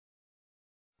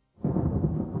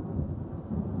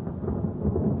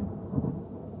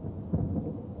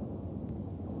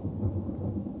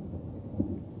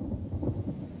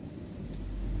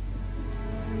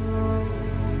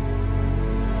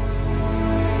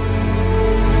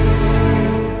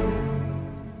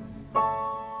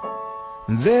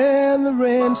Then the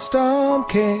rainstorm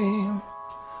came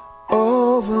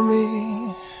over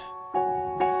me,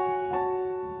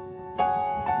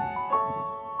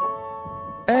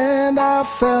 and I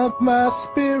felt my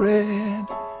spirit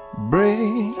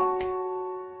break.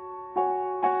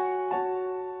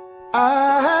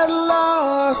 I had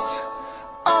lost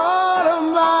all of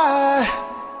my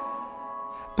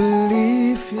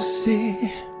belief, you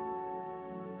see,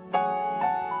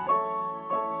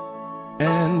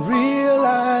 and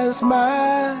realized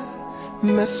my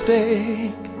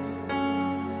mistake.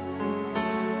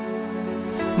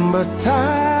 But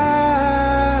time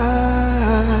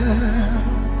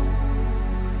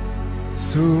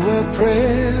threw a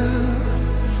prayer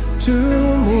to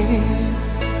me,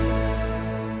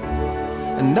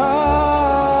 and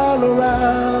all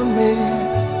around me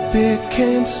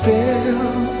became still.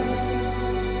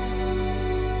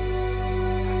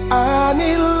 I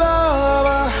need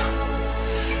love,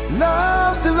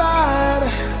 love's divine.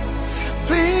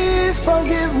 Please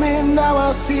forgive me, now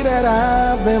I see that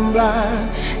I've been blind.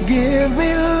 Give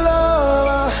me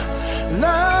love,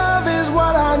 love is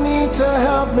what I need to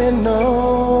help me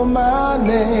know my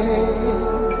name.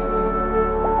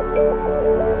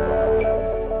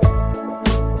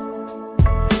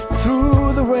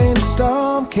 Through the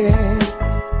rainstorm came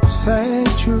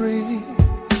sanctuary,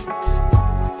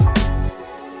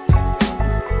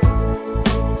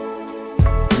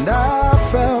 and I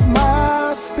felt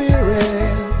my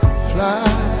spirit fly.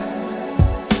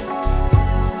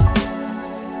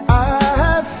 I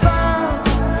had found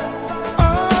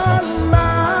all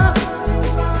my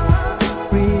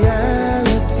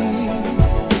reality.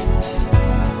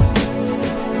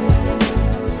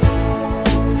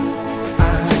 I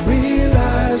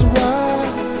realized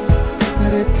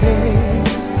what it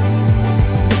takes,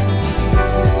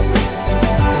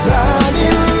 'cause I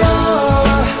need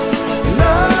love,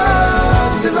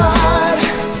 love's divine.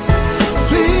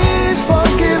 Please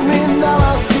forgive me, now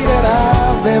I see that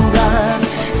I've been blind.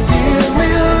 Give me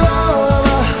love,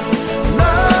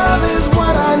 love is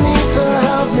what I need to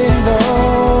help me know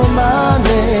my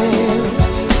name.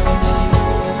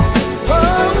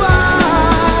 Oh,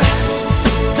 I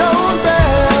don't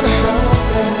bend,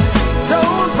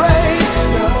 don't break.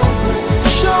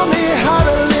 Show me how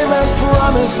to live and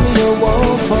promise me you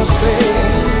won't forsake.